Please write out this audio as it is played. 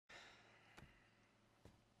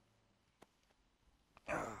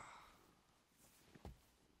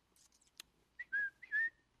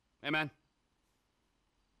Hey, man.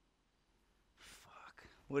 Fuck.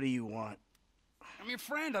 What do you want? I'm your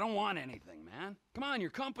friend. I don't want anything, man. Come on,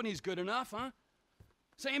 your company's good enough, huh?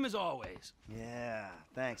 Same as always. Yeah,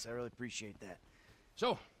 thanks. I really appreciate that.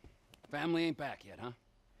 So, family ain't back yet, huh?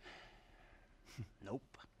 Nope.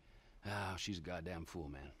 Oh, she's a goddamn fool,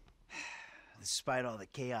 man. Despite all the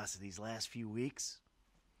chaos of these last few weeks,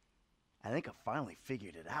 I think I finally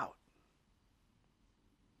figured it out.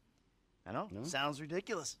 I know, No? Sounds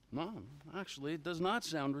ridiculous. No, actually, it does not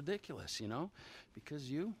sound ridiculous, you know?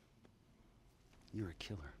 Because you're a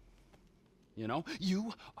killer. You know?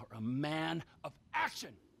 You are a man of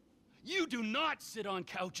action. You do not sit on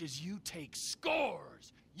couches, you take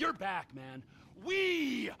scores. You're back, man.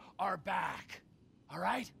 We are back. All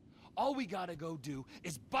right? All we gotta go do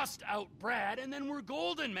is bust out Brad, and then we're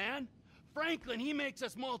golden, man. Franklin, he makes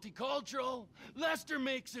us multicultural. Lester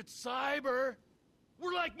makes it cyber.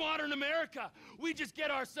 We're like modern America. We just get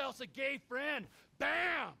ourselves a gay friend.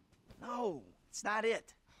 Bam! No, it's not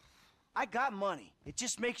it. I got money. It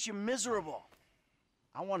just makes you miserable.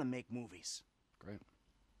 I want to make movies. Great.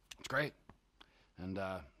 It's great. And,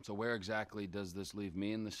 so where exactly does this leave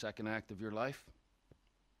me in the second act of your life?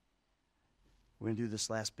 We're gonna do this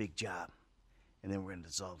last big job, and then we're gonna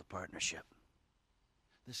dissolve the partnership.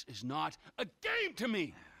 This is not a game to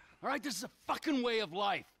me! All right? This is a fucking way of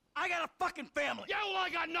life. I got a fucking family! Yeah, well, I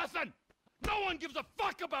got nothing! No one gives a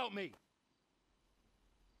fuck about me!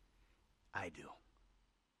 I do.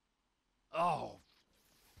 Oh,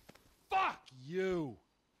 fuck you!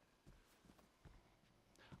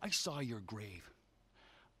 I saw your grave.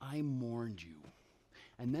 I mourned you.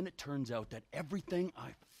 And then it turns out that everything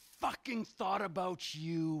I fucking thought about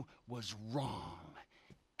you was wrong.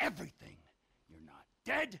 Everything. You're not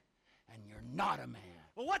dead, and you're not a man.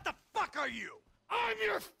 Well, what the fuck are you? I'm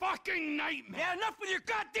your fucking nightmare! Yeah, enough with your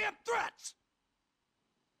goddamn threats!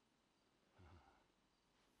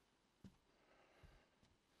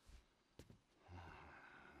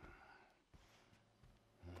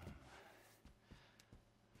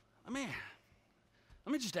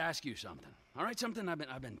 Let me just ask you something, all right? Something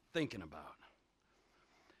I've been thinking about.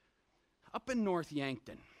 Up in North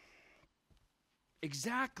Yankton,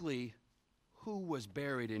 exactly who was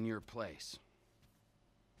buried in your place?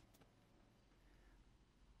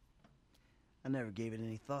 I never gave it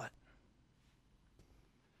any thought.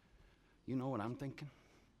 You know what I'm thinking?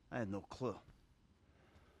 I had no clue.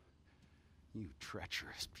 You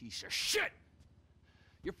treacherous piece of shit!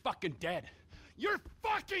 You're fucking dead! You're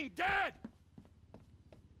fucking dead!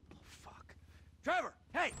 Oh, fuck. Trevor!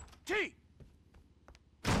 Hey! T!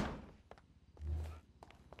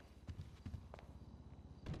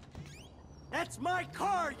 That's my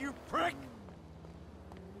car, you prick!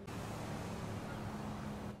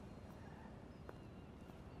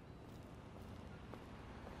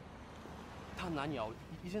 他男友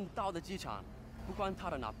已经到了机场，不管他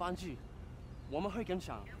的哪班机，我们会跟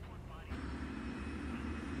上。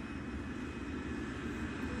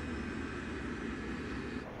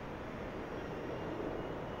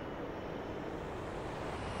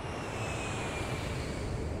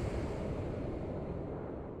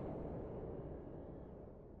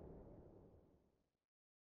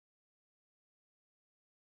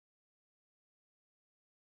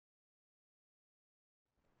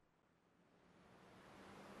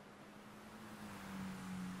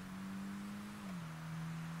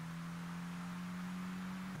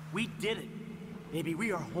We did it. Baby,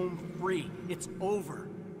 we are home free. It's over.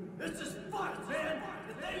 This is fucked, man!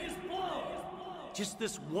 The thing is blown! Just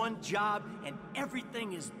this one job and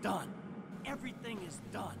everything is done. Everything is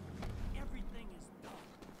done. Everything is done.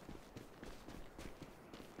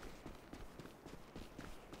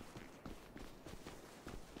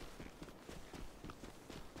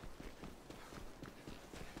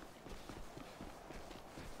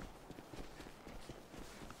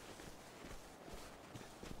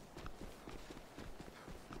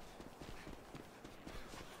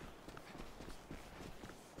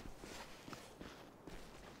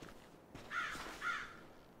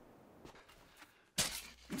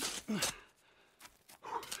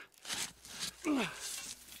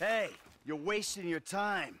 Hey, you're wasting your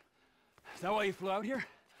time. Is that why you flew out here?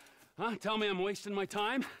 Huh? Tell me I'm wasting my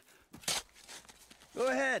time? Go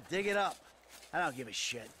ahead, dig it up. I don't give a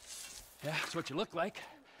shit. Yeah, that's what you look like.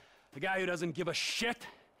 The guy who doesn't give a shit.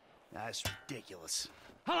 That's ridiculous.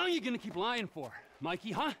 How long are you gonna keep lying for,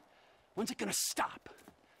 Mikey, huh? When's it gonna stop?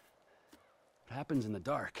 What happens in the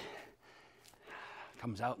dark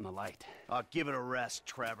comes out in the light. I'll give it a rest,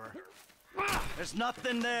 Trevor. There's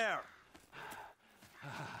nothing there.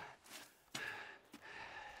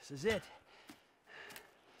 This is it.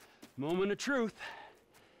 Moment of truth.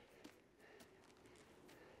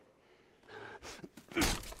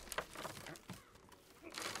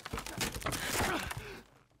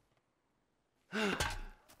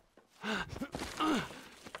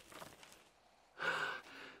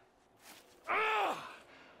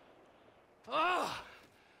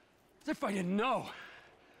 As if I didn't know.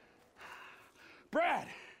 Brad!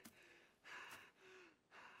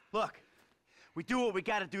 Look, we do what we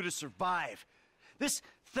gotta do to survive. This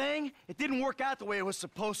thing, it didn't work out the way it was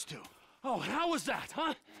supposed to. Oh, how was that,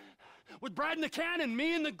 huh? With Brad in the can and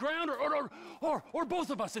me in the ground, or both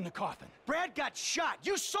of us in the coffin? Brad got shot.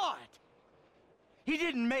 You saw it. He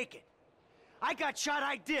didn't make it. I got shot.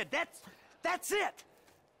 I did. That's it.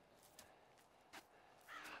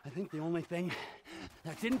 I think the only thing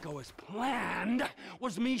that didn't go as planned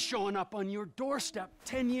was me showing up on your doorstep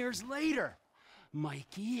 10 years later.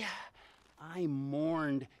 Mikey, I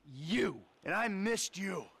mourned you. And I missed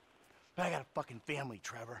you. But I got a fucking family,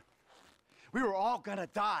 Trevor. We were all gonna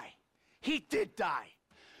die. He did die.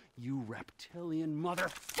 You reptilian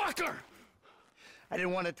motherfucker! I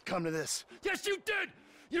didn't want it to come to this. Yes, you did!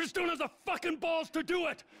 You just don't have the fucking balls to do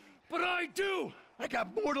it! But I do! I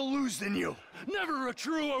got more to lose than you. Never a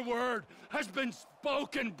truer word has been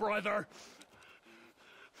spoken, brother.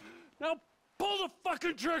 Now pull the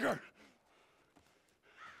fucking trigger!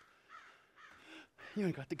 You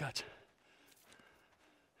ain't got the guts.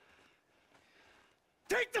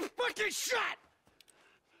 Take the fucking shot!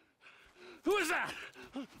 Who is that?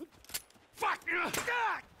 Fuck!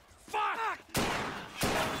 God! Fuck!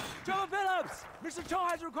 Trevor Phillips! Mr. Cho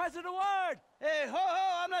has requested a word! Hey, ho,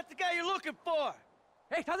 I'm not the guy you're looking for.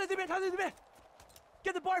 Hey, 他在这边，他在这边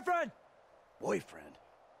Get the boyfriend! Boyfriend?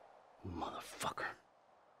 Motherfucker.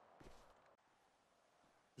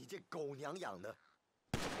 你这狗娘养的！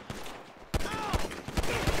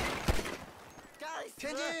该死！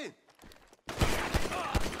前进！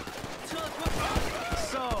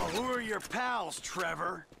 So, who are your pals,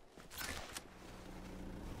 Trevor?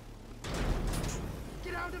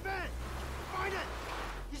 Get out of the vent! Find it!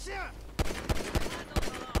 You see it?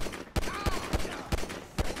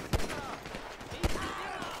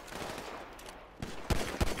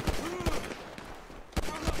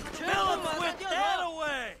 Kill him with that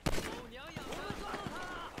away!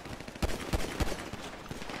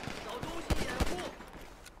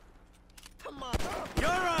 You're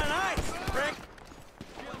on ice, prick!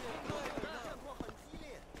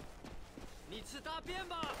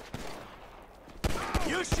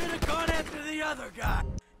 You should have gone after the other guy.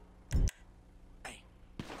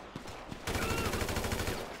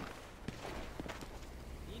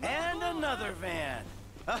 And another van.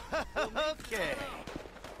 Okay.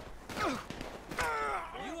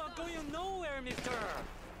 You are going nowhere, mister!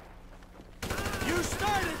 You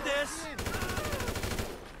started this!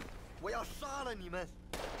 我要杀了你们！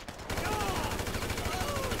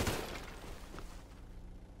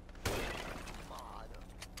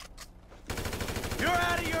 You're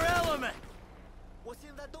out of your element! 我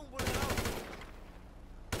现在动不了！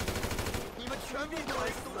你们全部都来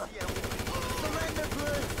死！Surrender,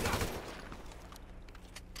 please!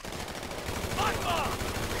 Fuck off!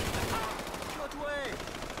 撤退！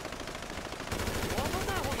我不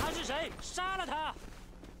在乎他是谁，杀了他！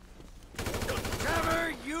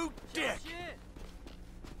 Trevor, you dick!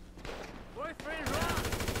 Boyfriend run!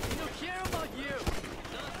 We don't care about you!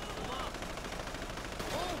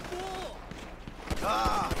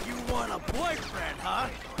 Ah, you want a boyfriend, huh?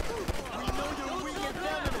 We know you're weak and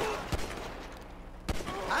feminine!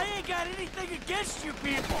 I ain't got anything against you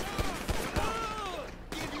people!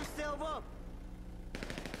 Give yourself up!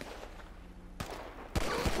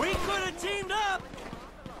 We could have teamed up!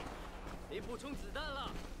 别补充子弹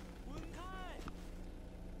了！滚开！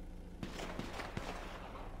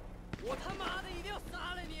我他妈的一定要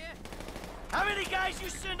杀了你！ How many guys you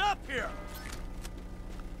send up here?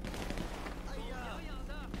 痒痒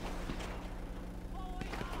的！帮我一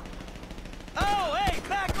打！ Oh, hey,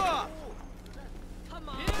 back off! 他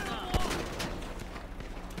妈的！别惹我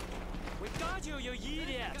We got you, you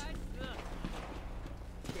idiot! 该死！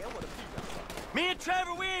舔我的屁股！ Me and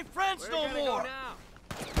Trevor, we ain't friends We're no gonna go more! now.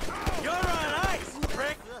 You're on ice,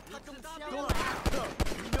 prick! 他中枪了！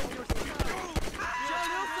你know you're sick！ 小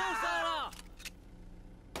刘受伤了！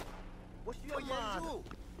我需要援助！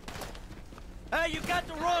 Hey, you got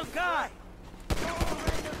the wrong guy!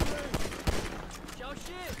 小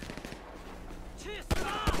心！去死吧！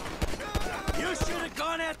 You should have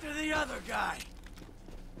gone after the other guy!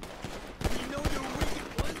 You know you're weak！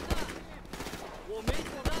 混蛋！我没子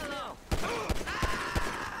弹了！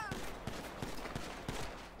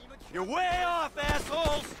 You're way off,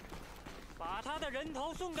 assholes! 把他的人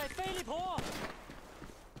头送给菲利普！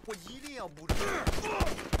我一定要补偿！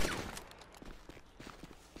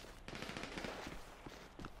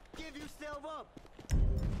 yourself up.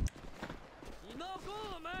 你闹够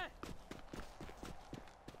了没？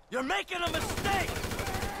 You're making a mistake!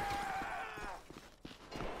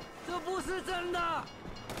 这不是真的！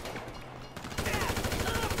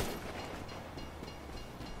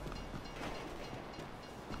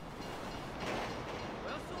我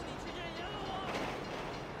要送你去见阎罗王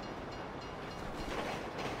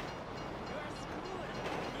！You're screwed,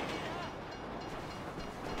 idiot!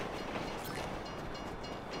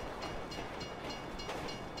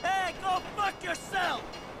 Hey, go fuck yourself!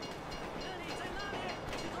 那你在哪里？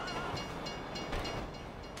去抓他！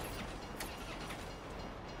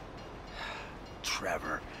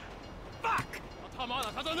 Trevor. Fuck! 他妈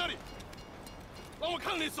的，他在那里！让我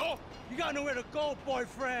看你手！ You got nowhere to go,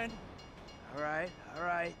 boyfriend. All right, all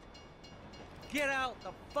right. Get out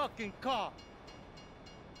the fucking car.